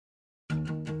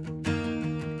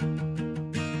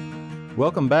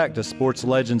Welcome back to Sports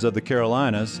Legends of the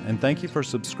Carolinas, and thank you for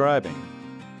subscribing.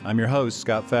 I'm your host,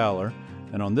 Scott Fowler,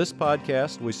 and on this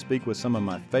podcast, we speak with some of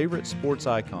my favorite sports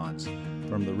icons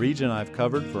from the region I've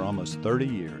covered for almost 30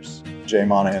 years. Jay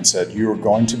Monahan said, "You are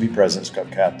going to be President's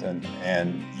Cup captain,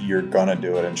 and you're going to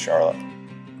do it in Charlotte."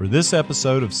 For this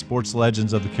episode of Sports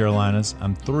Legends of the Carolinas,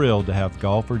 I'm thrilled to have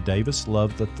golfer Davis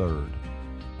Love III.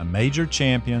 A major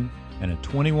champion and a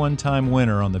 21-time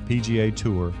winner on the PGA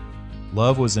Tour,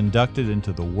 Love was inducted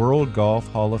into the World Golf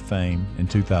Hall of Fame in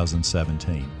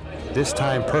 2017. This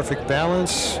time, perfect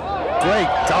balance. Great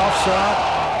golf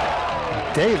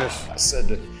shot. Davis. I said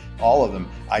to all of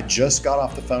them, I just got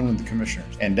off the phone with the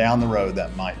commissioners, and down the road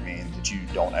that might mean that you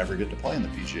don't ever get to play in the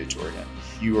PGA Tour again.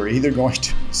 You are either going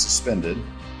to be suspended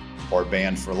or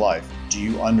banned for life. Do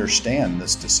you understand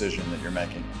this decision that you're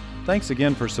making? Thanks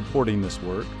again for supporting this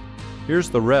work. Here's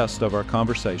the rest of our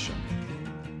conversation.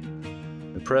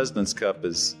 The President's Cup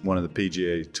is one of the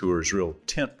PGA Tour's real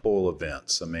tentpole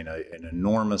events. I mean, an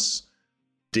enormous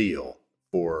deal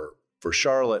for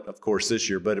Charlotte, of course, this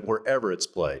year, but wherever it's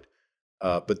played.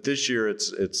 But this year,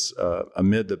 it's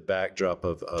amid the backdrop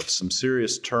of some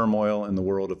serious turmoil in the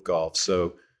world of golf.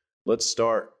 So let's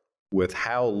start with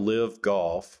how LIV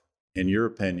Golf, in your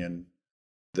opinion,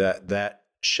 that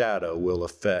shadow will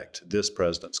affect this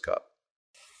President's Cup.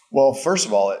 Well, first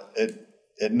of all,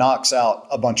 it knocks out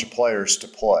a bunch of players to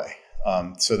play.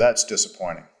 So that's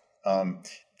disappointing.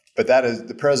 But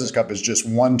the President's Cup is just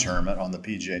one tournament on the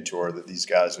PGA Tour that these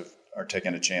guys are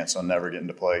taking a chance on never getting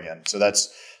to play again. So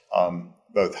that's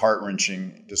both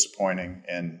heart-wrenching, disappointing,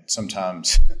 and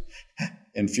sometimes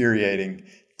infuriating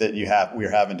that we're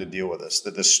having to deal with this.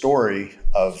 That the story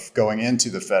of going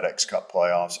into the FedEx Cup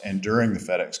playoffs and during the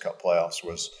FedEx Cup playoffs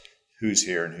was who's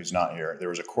here and who's not here. There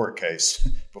was a court case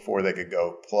before they could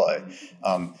go play.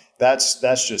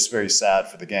 That's just very sad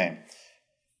for the game.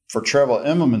 For Trevor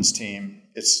Immelman's team,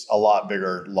 it's a lot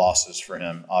bigger losses for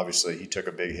him. Obviously, he took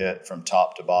a big hit from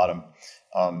top to bottom.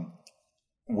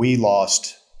 We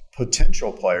lost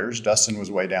potential players. Dustin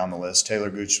was way down the list. Taylor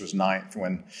Gooch was ninth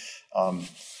when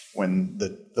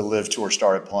the LIV Tour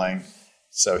started playing.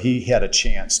 So he had a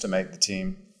chance to make the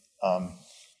team.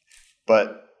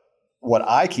 But what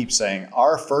I keep saying,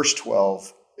 our first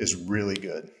 12 is really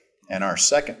good, and our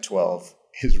second 12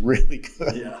 is really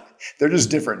good. Yeah. They're just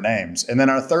different names. And then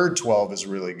our third 12 is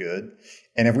really good.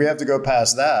 And if we have to go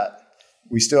past that,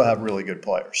 we still have really good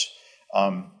players.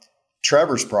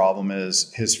 Trevor's problem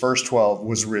is his first 12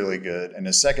 was really good, and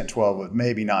his second 12 was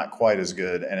maybe not quite as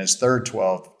good, and his third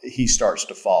 12, he starts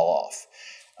to fall off.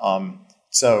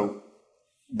 So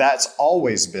that's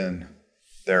always been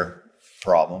their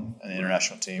problem in the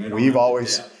international team. We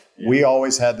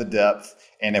always had the depth,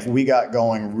 and if we got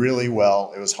going really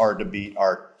well, it was hard to beat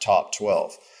our top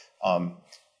 12.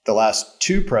 The last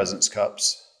two President's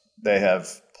Cups, they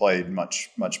have played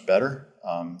much better.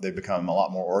 They've become a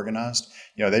lot more organized.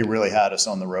 You know, they really had us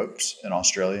on the ropes in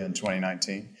Australia in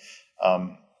 2019.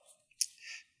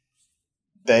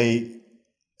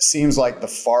 Seems like the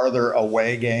farther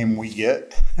away game we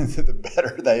get, the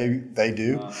better they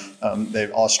do.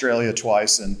 Australia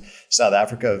twice and South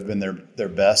Africa have been their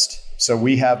best. So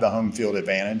we have the home field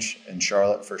advantage in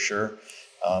Charlotte for sure.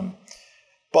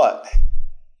 But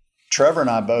Trevor and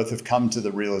I both have come to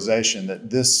the realization that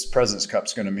this President's Cup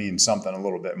is going to mean something a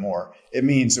little bit more. It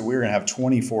means that we're going to have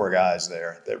 24 guys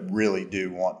there that really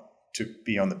do want to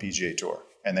be on the PGA Tour,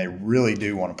 and they really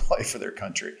do want to play for their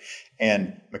country.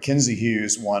 And Mackenzie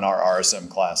Hughes won our RSM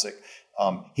Classic.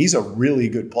 He's a really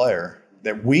good player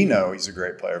that we know he's a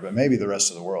great player, but maybe the rest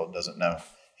of the world doesn't know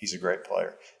he's a great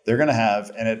player. They're going to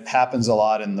have, and it happens a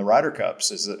lot in the Ryder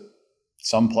Cups, is that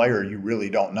some player you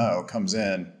really don't know comes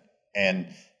in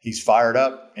and he's fired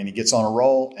up and he gets on a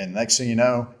roll, and next thing you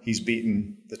know, he's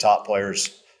beating the top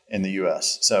players in the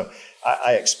U.S. So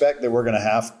I expect that we're going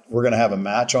to have a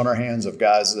match on our hands of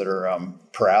guys that are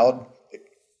proud,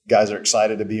 guys that are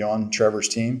excited to be on Trevor's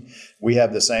team. We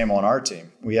have the same on our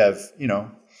team. We have, we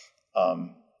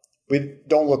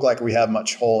don't look like we have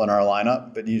much hole in our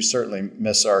lineup, but you certainly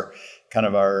miss our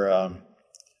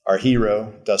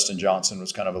hero. Dustin Johnson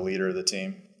was kind of a leader of the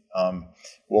team.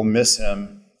 We'll miss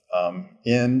him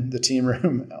in the team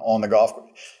room on the golf course.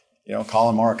 You know,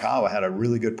 Colin Morikawa had a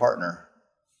really good partner,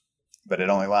 but it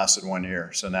only lasted 1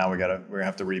 year. So now we're gonna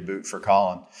have to reboot for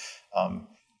Colin.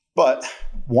 But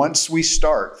once we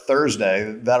start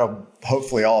Thursday, that'll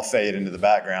hopefully all fade into the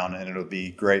background, and it'll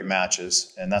be great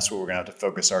matches. And that's what we're going to have to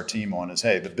focus our team on is,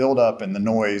 hey, the buildup and the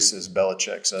noise, as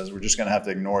Belichick says, we're just going to have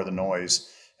to ignore the noise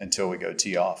until we go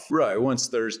tee off. Right. Once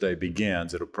Thursday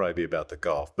begins, it'll probably be about the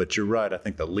golf. But you're right. I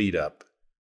think the lead up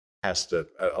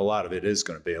a lot of it is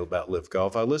going to be about LIV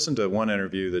Golf. I listened to one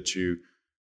interview that you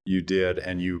did,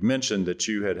 and you mentioned that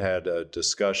you had a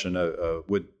discussion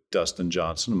with Dustin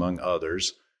Johnson, among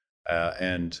others,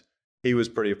 and he was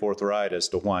pretty forthright as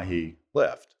to why he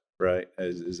left, right?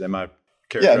 Am I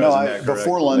characterizing that correct?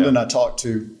 Before London, I talked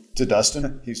to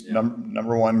Dustin. He's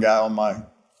number one guy on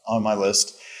my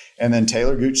list. And then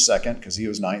Taylor Gooch second, because he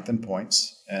was ninth in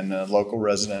points, and a local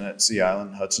resident at Sea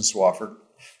Island, Hudson Swafford.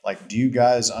 Like, do you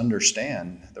guys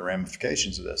understand the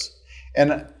ramifications of this?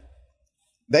 And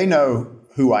they know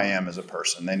who I am as a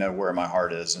person. They know where my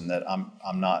heart is, and that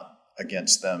I'm not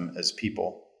against them as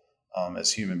people,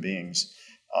 as human beings.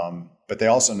 But they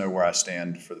also know where I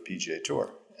stand for the PGA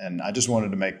Tour. And I just wanted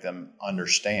to make them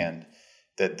understand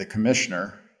that the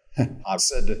commissioner, I've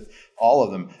said to all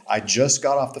of them, I just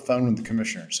got off the phone with the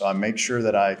commissioner, so I make sure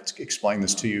that I explain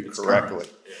this to you correctly.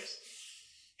 Yes.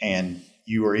 And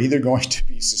you are either going to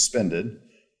be suspended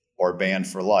or banned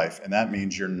for life, and that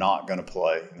means you're not going to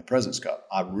play in the President's Cup.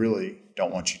 I really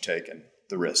don't want you taking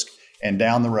the risk. And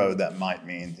down the road, that might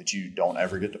mean that you don't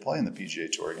ever get to play in the PGA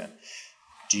Tour again.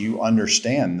 Do you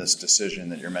understand this decision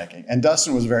that you're making? And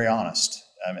Dustin was very honest.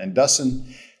 And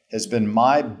Dustin has been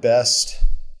my best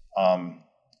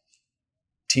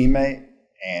teammate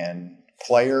and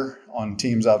player on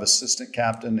teams I've assistant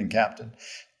captain and captain.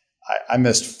 I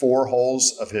missed 4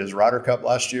 holes of his Ryder Cup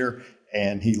last year,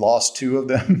 and he lost 2 of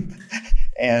them.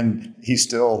 And he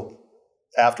still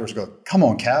afterwards goes, "Come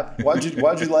on, Cap, why'd you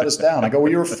let us down?" I go,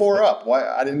 "Well, you were 4 up. Why?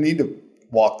 I didn't need to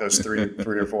walk those three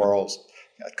or 4 holes.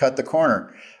 I cut the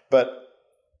corner." But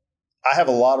I have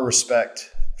a lot of respect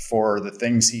for the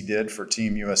things he did for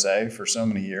Team USA for so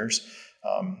many years.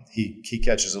 He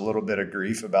catches a little bit of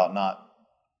grief about not,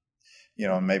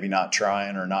 maybe not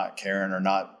trying or not caring or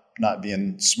not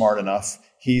being smart enough.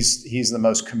 He's the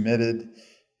most committed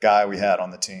guy we had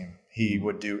on the team. He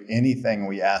would do anything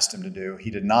we asked him to do. He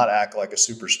did not act like a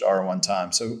superstar one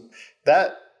time. So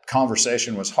that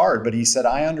conversation was hard, but he said,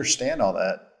 "I understand all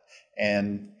that."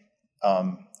 And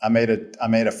I made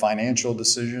a financial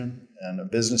decision and a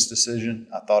business decision.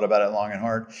 I thought about it long and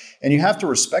hard. And you have to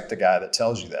respect the guy that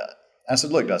tells you that. I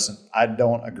said, "Look, Dustin, I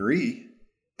don't agree,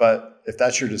 but if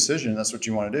that's your decision, that's what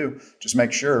you want to do, just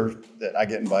make sure that I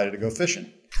get invited to go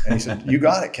fishing." And he said, "You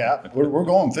got it, Cap. We're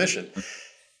going fishing."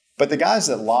 But the guys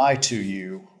that lie to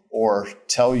you or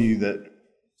tell you that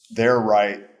they're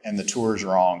right and the tour's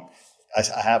wrong,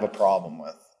 I have a problem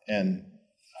with. And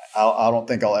I don't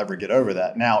think I'll ever get over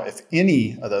that. Now, if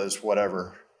any of those,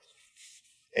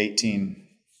 18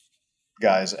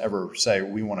 guys ever say,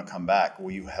 "We want to come back,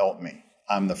 will you help me?"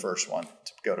 I'm the first one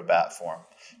to go to bat for them,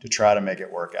 to try to make it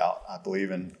work out. I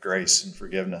believe in grace and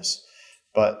forgiveness.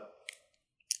 But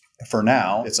for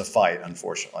now, it's a fight,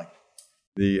 unfortunately.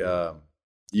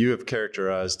 You have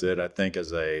characterized it, I think,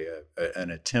 as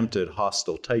an attempted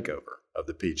hostile takeover of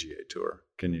the PGA Tour.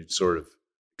 Can you sort of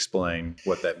explain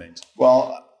what that means?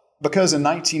 Well, because in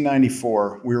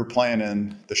 1994, we were playing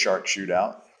in the Shark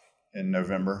Shootout in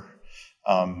November,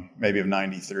 maybe of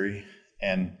 93.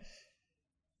 And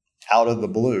out of the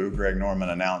blue, Greg Norman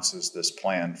announces this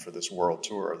plan for this world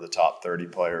tour of the top 30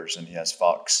 players. And he has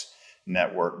Fox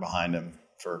Network behind him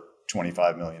for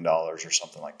 $25 million or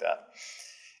something like that.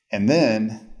 And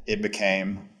then it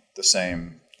became the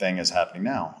same thing as happening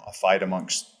now, a fight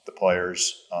amongst the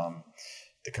players,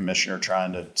 the commissioner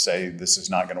trying to say this is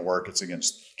not going to work. It's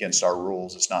against our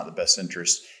rules. It's not in the best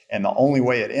interest. And the only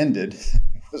way it ended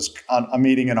was on a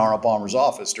meeting in Arnold Palmer's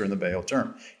office during the Bay Hill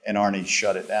term, and Arnie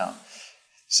shut it down.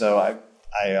 So I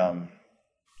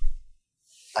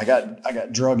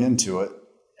got drug into it,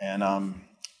 and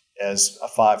as a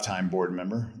 5-time board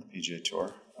member of the PGA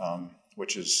Tour,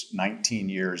 which is 19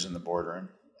 years in the boardroom.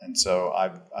 And so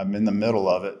I'm in the middle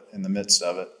of it, in the midst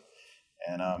of it.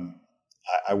 And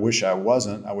I wish I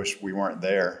wasn't. I wish we weren't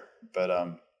there.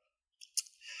 But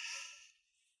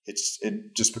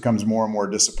it just becomes more and more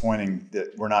disappointing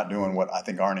that we're not doing what I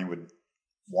think Arnie would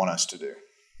want us to do.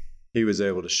 He was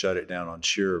able to shut it down on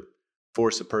sheer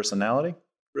force of personality,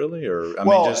 really? Or,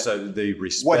 just the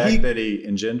respect that he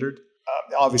engendered?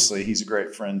 Obviously, he's a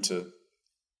great friend to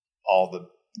all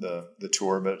the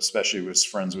tour, but especially was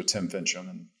friends with Tim Fincham.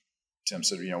 And Tim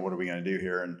said, "What are we going to do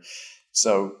here?" And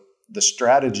so the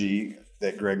strategy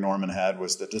that Greg Norman had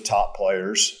was that the top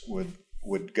players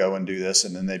would go and do this,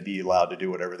 and then they'd be allowed to do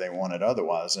whatever they wanted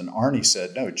otherwise. And Arnie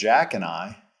said, "No, Jack and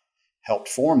I helped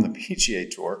form the PGA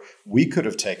Tour. We could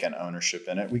have taken ownership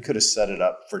in it. We could have set it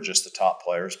up for just the top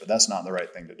players, but that's not the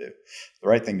right thing to do. The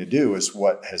right thing to do is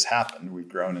what has happened. We've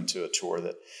grown into a tour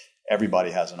that everybody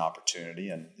has an opportunity."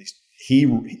 And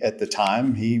he, at the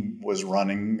time, he was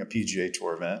running a PGA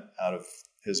Tour event out of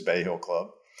his Bay Hill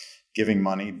club. giving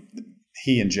money.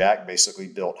 He and Jack basically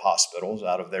built hospitals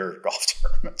out of their golf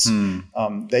tournaments.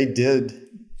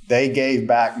 They gave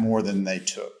back more than they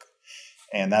took.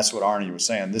 And that's what Arnie was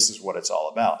saying. This is what it's all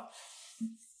about.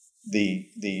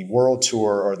 The World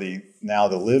Tour, or now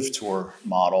the LIV Tour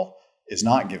model, is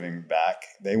not giving back.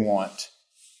 They want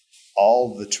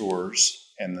all the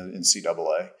tours and the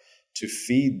NCAA to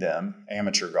feed them,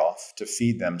 amateur golf, to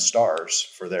feed them stars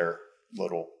for their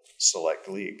little select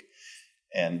league.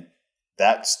 And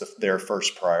that's their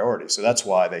first priority. So that's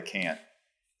why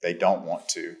they don't want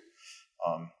to,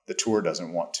 the tour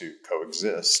doesn't want to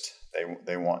coexist.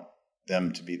 They want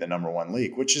them to be the number one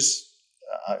league, which is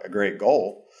a great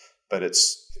goal, but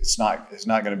it's not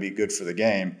going to be good for the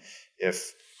game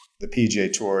if the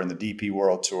PGA Tour and the DP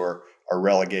World Tour are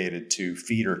relegated to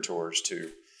feeder tours to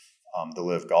the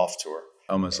LIV Golf Tour.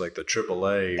 Almost like the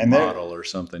AAA model or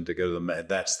something to go to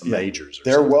that's the majors. Or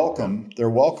they're something. welcome. They're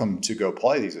welcome to go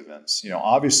play these events.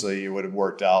 Obviously it would have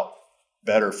worked out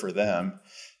better for them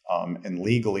and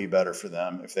legally better for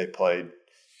them if they played,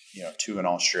 2 in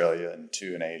Australia and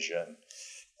 2 in Asia and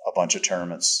a bunch of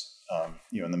tournaments,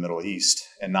 in the Middle East,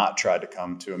 and not tried to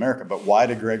come to America. But why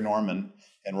did Greg Norman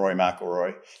and Rory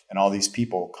McIlroy and all these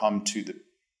people come to the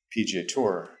PGA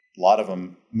Tour? A lot of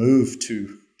them moved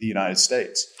to the United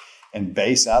States and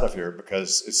base out of here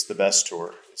because it's the best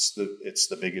tour. It's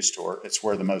the biggest tour. It's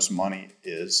where the most money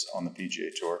is on the PGA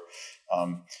Tour.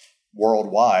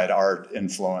 Worldwide, our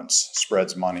influence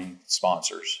spreads money,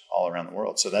 sponsors all around the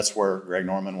world. So that's where Greg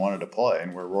Norman wanted to play,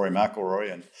 and where Rory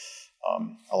McIlroy and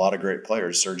a lot of great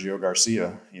players, Sergio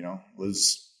Garcia,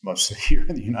 lives most of the year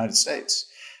in the United States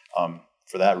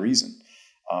for that reason.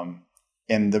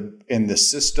 In the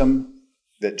system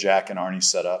that Jack and Arnie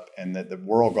set up and that the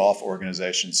World Golf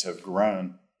organizations have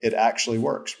grown, it actually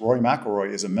works. Rory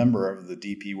McIlroy is a member of the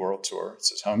DP World Tour. It's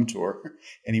his home tour,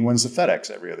 and he wins the FedEx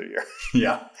every other year.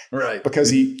 Yeah, right. Because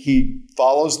he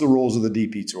follows the rules of the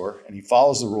DP Tour, and he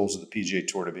follows the rules of the PGA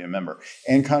Tour to be a member.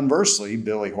 And conversely,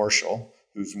 Billy Horschel,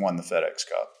 who's won the FedEx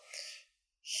Cup,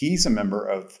 he's a member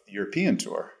of the European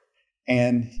Tour,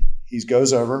 and he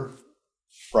goes over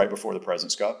right before the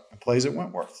President's Cup and plays at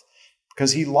Wentworth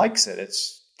because he likes it.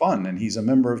 It's fun, and he's a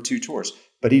member of 2 tours.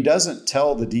 But he doesn't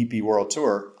tell the DP World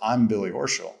Tour, I'm Billy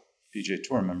Horschel, PGA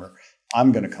Tour member.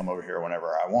 I'm going to come over here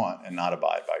whenever I want and not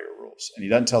abide by your rules. And he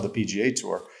doesn't tell the PGA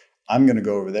Tour, I'm going to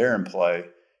go over there and play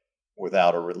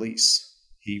without a release.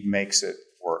 He makes it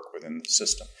work within the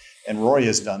system. And Roy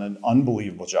has done an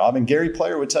unbelievable job. And Gary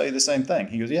Player would tell you the same thing.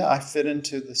 He goes, yeah, I fit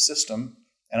into the system,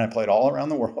 and I played all around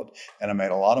the world, and I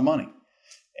made a lot of money.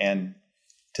 And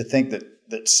to think that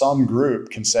some group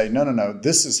can say, no,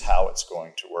 this is how it's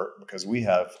going to work because we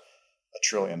have $1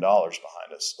 trillion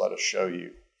behind us. Let us show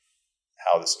you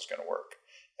how this is going to work.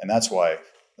 And that's why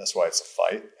it's a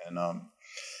fight. And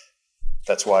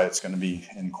that's why it's going to be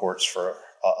in courts for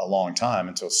a long time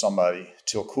until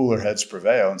cooler heads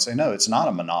prevail and say, no, it's not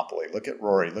a monopoly. Look at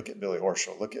Rory, look at Billy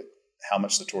Horschel, look at how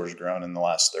much the tour has grown in the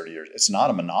last 30 years. It's not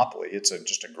a monopoly. It's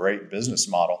just a great business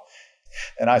model.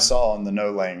 And I saw on the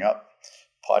No Laying Up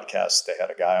podcast, they had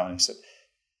a guy on, he said,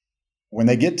 when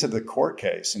they get to the court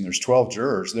case and there's 12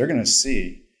 jurors, they're going to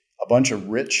see a bunch of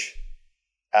rich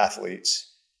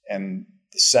athletes and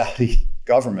the Saudi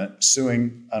government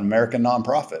suing an American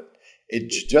nonprofit. It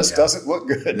just doesn't look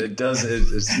good. It does.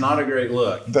 It's not a great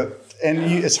look.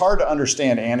 It's hard to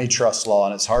understand antitrust law,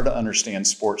 and it's hard to understand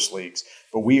sports leagues.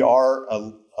 But we are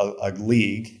a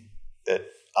league that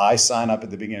I sign up at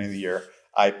the beginning of the year.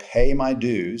 I pay my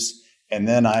dues, and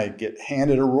then I get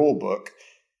handed a rule book,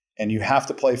 and you have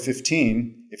to play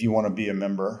 15 if you want to be a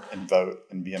member and vote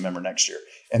and be a member next year.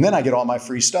 And then I get all my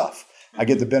free stuff. I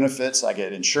get the benefits, I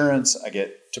get insurance, I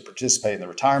get to participate in the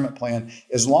retirement plan.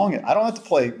 As long as I don't have to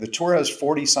play, the tour has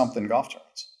 40-something golf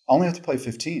tournaments. I only have to play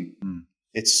 15.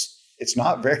 It's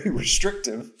not very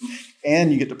restrictive, and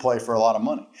you get to play for a lot of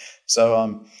money.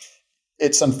 So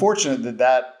it's unfortunate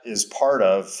that is part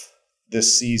of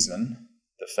this season.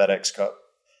 The FedEx Cup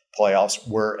playoffs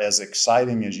were as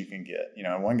exciting as you can get.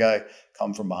 One guy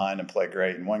come from behind and play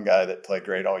great, and one guy that played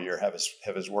great all year have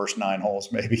his worst 9 holes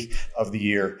maybe of the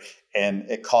year, and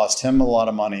it cost him a lot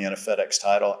of money in a FedEx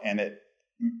title, and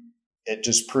it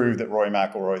just proved that Rory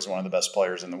McIlroy is one of the best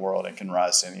players in the world and can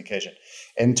rise to any occasion.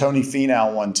 And Tony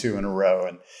Finau won 2 in a row,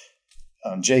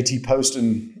 and JT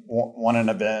Poston won an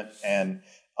event, and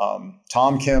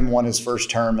Tom Kim won his first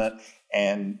tournament,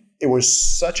 and it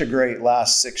was such a great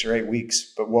last 6 or 8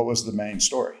 weeks. But what was the main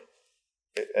story?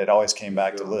 It always came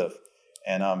back to LIV.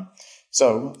 And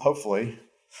so hopefully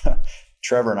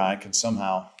Trevor and I can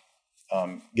somehow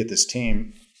get this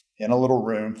team in a little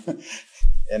room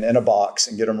and in a box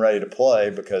and get them ready to play,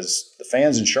 because the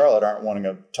fans in Charlotte aren't wanting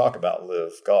to talk about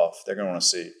LIV golf. They're going to want to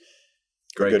see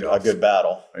a good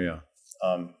battle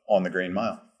on the Green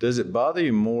Mile. Does it bother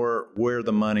you more where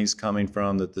the money's coming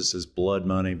from, that this is blood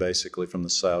money basically from the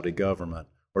Saudi government,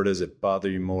 or does it bother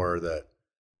you more that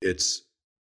it's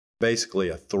basically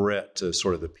a threat to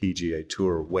sort of the PGA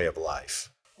Tour way of life?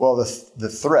 Well, the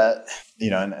threat,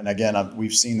 and again,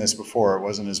 we've seen this before. It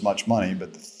wasn't as much money,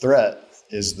 but the threat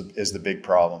is the big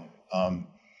problem.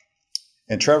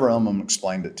 And Trevor Ullman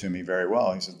explained it to me very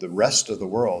well. He said the rest of the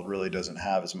world really doesn't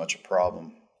have as much a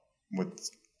problem with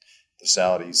the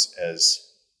Saudis as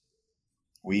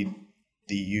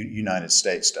the United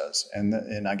States does,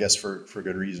 and I guess for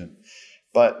good reason.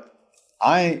 But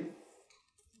I'm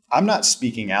not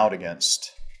speaking out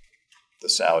against the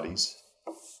Saudis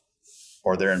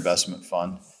or their investment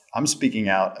fund. I'm speaking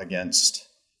out against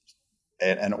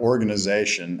an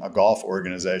organization, a golf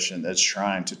organization that's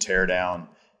trying to tear down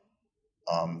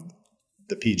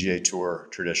the PGA Tour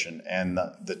tradition and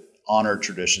the honored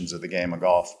traditions of the game of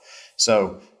golf.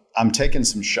 So I'm taking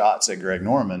some shots at Greg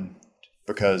Norman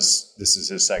because this is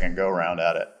his second go around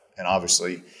at it, and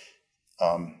obviously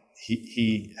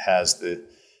he has the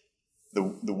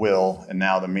will and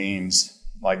now the means.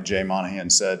 Like Jay Monahan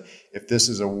said, if this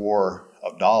is a war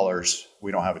of dollars,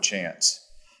 we don't have a chance.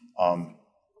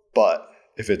 But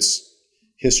if it's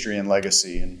history and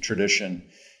legacy and tradition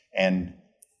and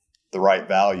the right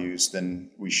values, then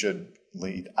we should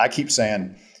lead. I keep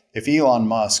saying, if Elon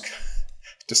Musk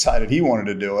decided he wanted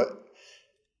to do it,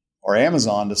 or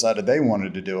Amazon decided they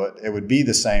wanted to do it, it would be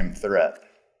the same threat.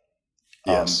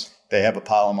 Yes. They have a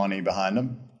pile of money behind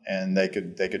them, and they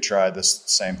could try this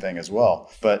same thing as well.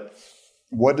 But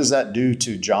what does that do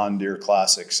to John Deere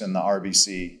Classics and the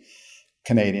RBC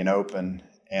Canadian Open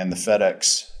and the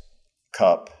FedEx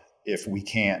Cup if we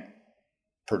can't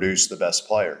produce the best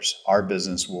players? Our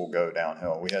business will go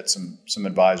downhill. We had some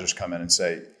advisors come in and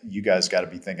say, you guys got to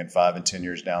be thinking 5 and 10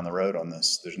 years down the road on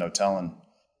this. There's no telling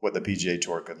what the PGA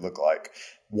Tour could look like.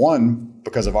 One,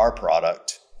 because of our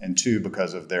product, and two,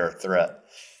 because of their threat.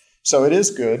 So it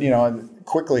is good.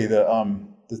 Quickly,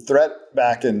 the threat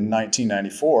back in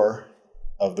 1994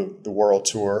 of the World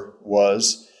Tour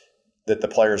was that the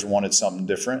players wanted something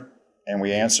different, and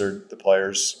we answered the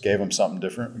players, gave them something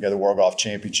different. We got the World Golf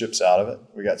Championships out of it.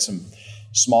 We got some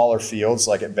smaller fields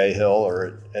like at Bay Hill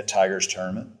or at Tiger's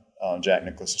tournament, Jack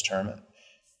Nicklaus's tournament.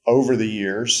 Over the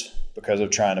years, because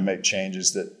of trying to make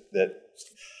changes that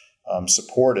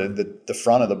supported the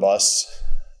front of the bus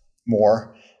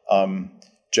more,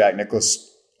 Jack Nicklaus,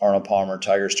 Arnold Palmer,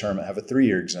 Tiger's tournament have a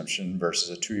 3-year exemption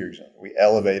versus a 2-year exemption. We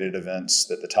elevated events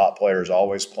that the top players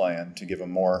always play in to give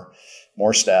them more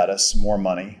status, more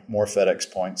money, more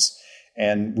FedEx points.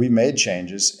 And we made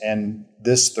changes. And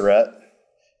this threat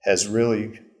has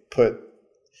really put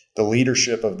the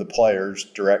leadership of the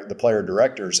players, the player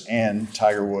directors, and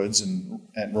Tiger Woods and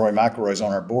Rory McIlroy's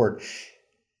on our board.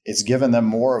 It's given them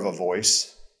more of a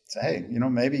voice. Say, hey,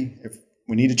 maybe if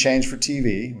we need to change for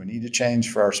TV, we need to change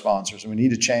for our sponsors, and we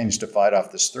need to change to fight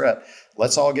off this threat.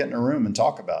 Let's all get in a room and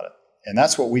talk about it. And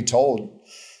that's what we told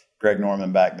Greg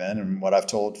Norman back then, and what I've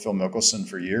told Phil Mickelson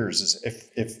for years is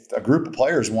if a group of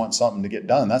players want something to get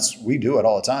done, we do it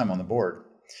all the time on the board.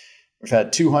 We've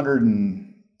had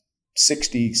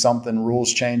 260-something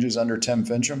rules changes under Tim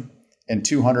Fincham, and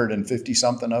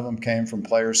 250-something of them came from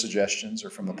player suggestions or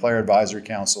from the Player Advisory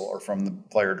Council or from the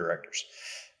player directors.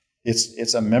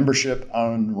 It's a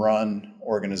membership-owned, run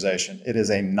organization. It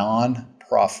is a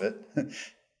non-profit.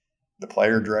 The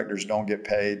player directors don't get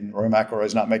paid. Rory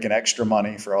McIlroy's not making extra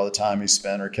money for all the time he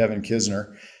spent, or Kevin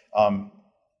Kisner.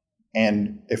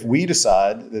 And if we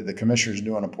decide that the commissioner's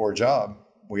doing a poor job,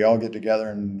 we all get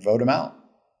together and vote him out.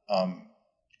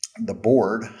 The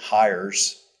board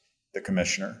hires the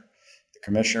commissioner. The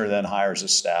commissioner then hires a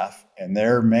staff, and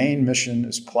their main mission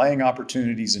is playing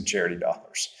opportunities and charity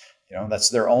dollars. That's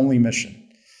their only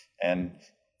mission. And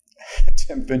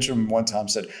Tim Fincham one time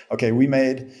said, okay, we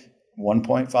made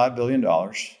 $1.5 billion.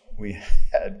 We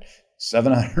had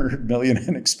 $700 million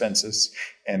in expenses,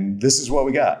 and this is what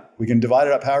we got. We can divide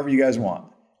it up however you guys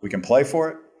want. We can play for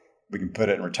it. We can put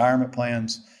it in retirement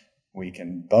plans. We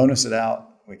can bonus it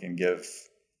out. We can give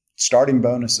starting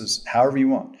bonuses, however you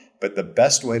want. But the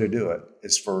best way to do it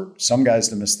is for some guys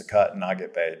to miss the cut and not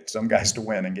get paid, some guys to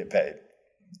win and get paid.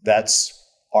 That's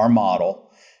our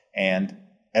model. And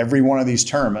every one of these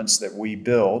tournaments that we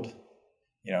build,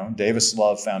 Davis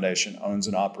Love Foundation owns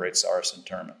and operates the RSN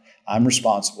tournament. I'm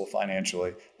responsible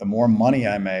financially. The more money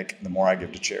I make, the more I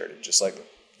give to charity, just like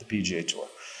the PGA Tour.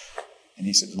 And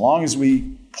he said, as long as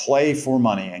we play for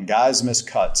money and guys miss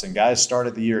cuts and guys start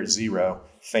at the year at zero,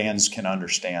 fans can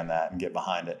understand that and get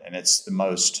behind it. And it's the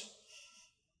most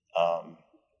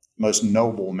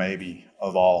noble maybe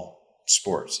of all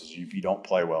sports. Is if you don't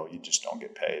play well, you just don't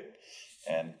get paid.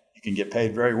 And you can get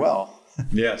paid very well.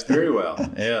 Yes, very well.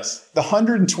 Yes. The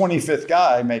 125th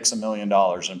guy makes $1 million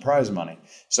in prize money.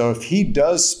 So if he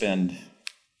does spend,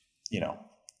 $300,000,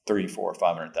 $400,000,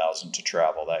 $500,000 to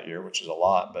travel that year, which is a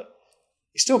lot, but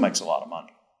he still makes a lot of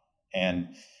money. And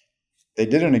they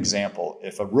did an example.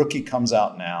 If a rookie comes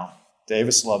out now,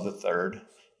 Davis Love III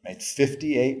made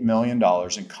 $58 million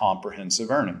in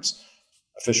comprehensive earnings,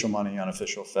 official money,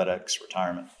 unofficial, FedEx,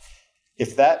 retirement.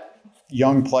 If that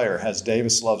young player has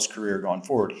Davis Love's career going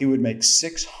forward, he would make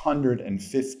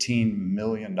 $615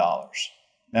 million.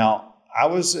 Now, I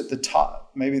was at the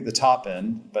top, maybe the top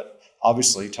end, but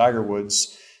obviously Tiger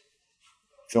Woods,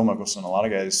 Phil Mickelson, a lot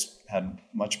of guys had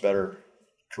much better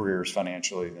careers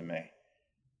financially than me.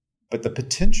 But the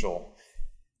potential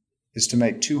is to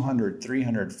make 200,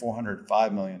 300, 400,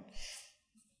 5 million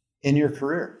in your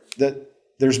career. That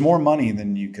there's more money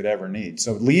than you could ever need.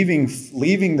 So leaving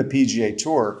the PGA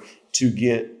Tour to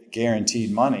get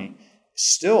guaranteed money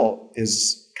still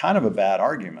is kind of a bad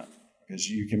argument, because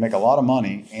you can make a lot of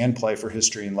money and play for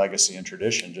history and legacy and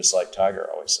tradition, just like Tiger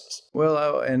always says.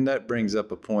 Well, and that brings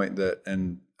up a point that,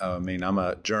 I'm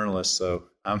a journalist, so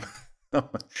I'm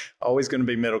always going to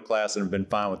be middle class and have been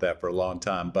fine with that for a long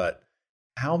time. But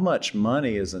how much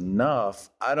money is enough?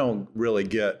 I don't really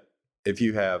get if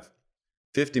you have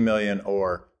 50 million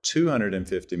or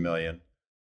 250 million.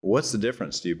 What's the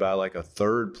difference? Do you buy like a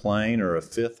third plane or a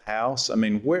fifth house? I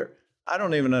mean, I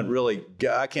don't even really,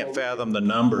 I can't fathom the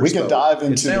numbers. We could dive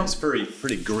into. It sounds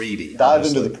pretty greedy. Dive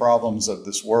honestly. into the problems of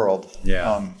this world.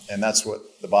 Yeah. And that's what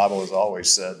the Bible has always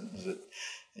said, is that,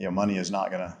 money is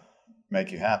not going to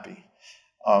make you happy.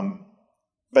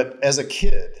 But as a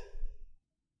kid,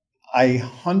 I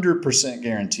 100%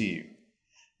 guarantee you,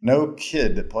 no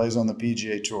kid that plays on the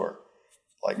PGA Tour,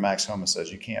 like Max Homa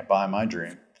says, you can't buy my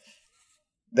dream.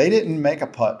 They didn't make a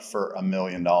putt for $1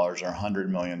 million or $100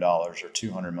 million or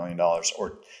 $200 million,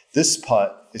 or this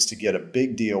putt is to get a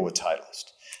big deal with Titleist.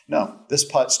 No, this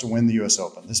putt's to win the U.S.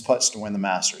 Open. This putt's to win the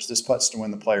Masters. This putt's to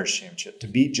win the Players' Championship, to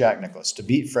beat Jack Nicklaus, to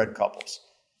beat Fred Couples.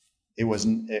 It was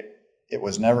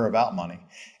never about money.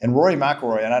 And Rory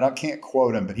McIlroy, and I can't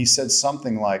quote him, but he said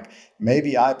something like,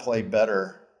 maybe I play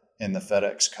better in the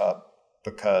FedEx Cup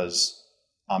because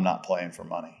I'm not playing for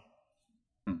money.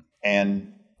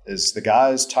 And as the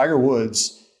guys, Tiger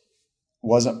Woods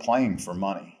wasn't playing for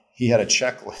money. He had a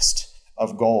checklist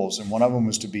of goals, and one of them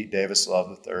was to beat Davis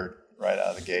Love III right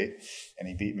out of the gate, and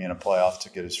he beat me in a playoff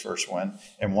to get his first win.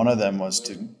 And one of them was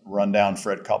to run down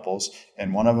Fred Couples,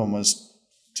 and one of them was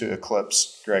to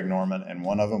eclipse Greg Norman, and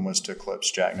one of them was to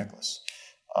eclipse Jack Nicklaus.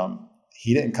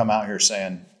 He didn't come out here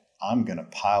saying, I'm going to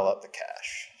pile up the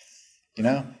cash.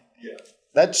 Yeah.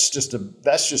 That's just an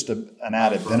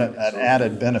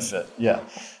added benefit. Yeah.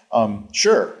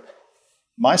 Sure.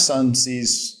 My son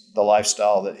sees the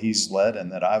lifestyle that he's led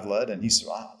and that I've led, and he says,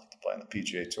 wow, I'd like to play on the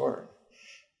PGA Tour,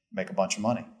 make a bunch of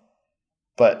money.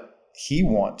 But he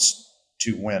wants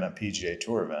to win a PGA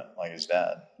Tour event like his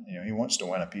dad. He wants to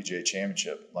win a PGA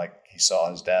Championship like he saw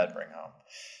his dad bring home.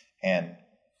 And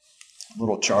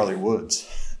little Charlie Woods,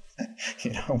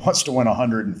 wants to win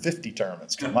 150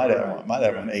 tournaments. Might have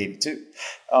won 82.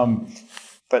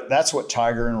 But that's what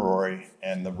Tiger and Rory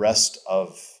and the rest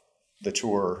of the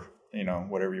tour,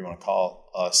 whatever you want to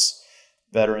call us,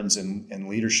 veterans in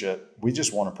leadership, we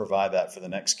just want to provide that for the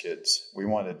next kids. We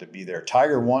want it to be there.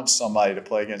 Tiger wants somebody to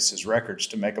play against his records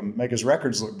to make his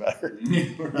records look better.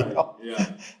 Right.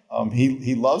 Yeah.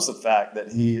 He loves the fact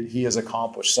that he has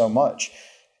accomplished so much.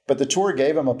 But the tour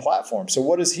gave him a platform. So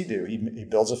what does he do? He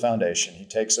builds a foundation. He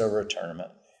takes over a tournament.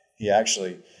 He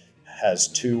actually has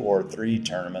 2 or 3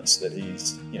 tournaments that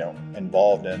he's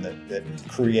involved in that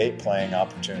create playing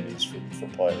opportunities for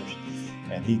players.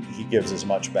 And he gives as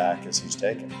much back as he's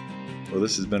taken. Well,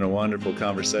 this has been a wonderful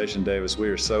conversation, Davis. We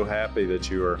are so happy that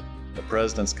you are the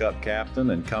President's Cup captain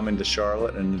and coming to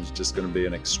Charlotte, and it's just going to be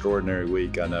an extraordinary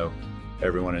week. I know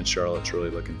everyone in Charlotte's really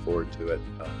looking forward to it.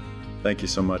 Thank you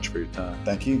so much for your time.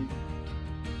 Thank you.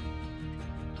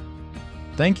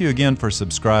 Thank you again for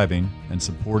subscribing and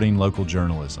supporting local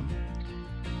journalism.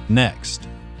 Next.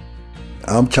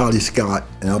 I'm Charlie Scott,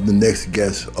 and I'm the next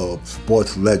guest of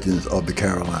Sports Legends of the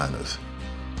Carolinas.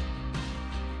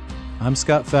 I'm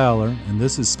Scott Fowler, and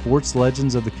this is Sports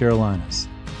Legends of the Carolinas.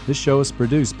 This show is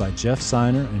produced by Jeff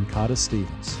Seiner and Cotta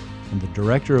Stevens, and the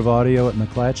director of audio at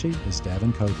McClatchy is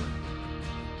Davin Coburn.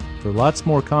 For lots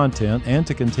more content and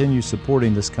to continue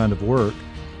supporting this kind of work,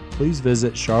 please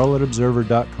visit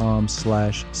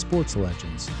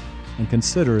charlotteobserver.com/sportslegends and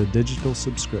consider a digital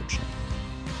subscription.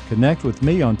 Connect with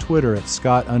me on Twitter at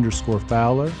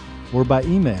Scott_Fowler or by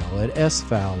email at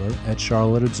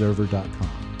sfowler@charlotteobserver.com.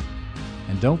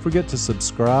 And don't forget to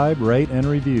subscribe, rate, and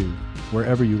review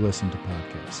wherever you listen to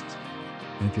podcasts.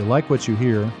 And if you like what you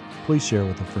hear, please share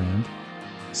with a friend.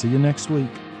 See you next week.